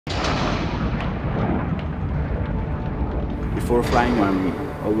Before flying, I'm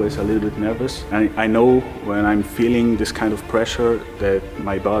always a little bit nervous. I know when I'm feeling this kind of pressure that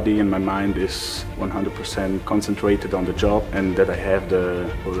my body and my mind is 100% concentrated on the job and that I have the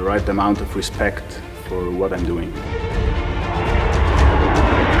right amount of respect for what I'm doing.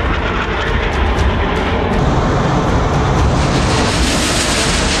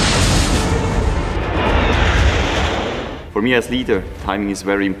 For me as leader, timing is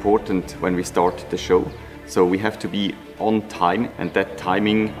very important when we start the show. So we have to be on time, and that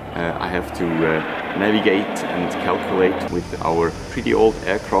timing I have to navigate and calculate. With our pretty old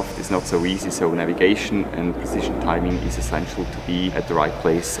aircraft is not so easy, so navigation and precision timing is essential to be at the right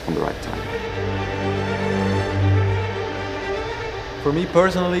place on the right time. For me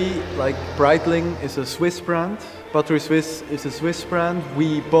personally, like Breitling is a Swiss brand, Battery Swiss is a Swiss brand.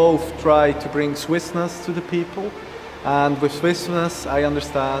 We both try to bring Swissness to the people, and with Swissness I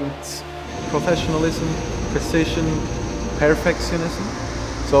understand professionalism, precision, perfectionism.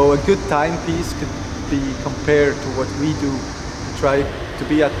 So a good timepiece could be compared to what we do. We try to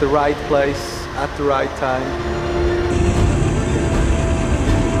be at the right place, at the right time.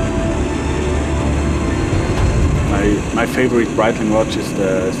 My favorite Breitling watch is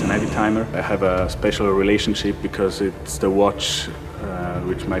the Navy Timer. I have a special relationship because it's the watch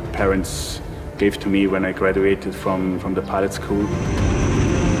which my parents gave to me when I graduated from the pilot school.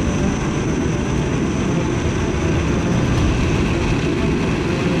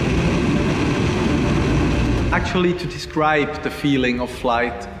 Actually, to describe the feeling of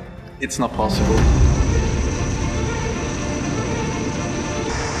flight, it's not possible.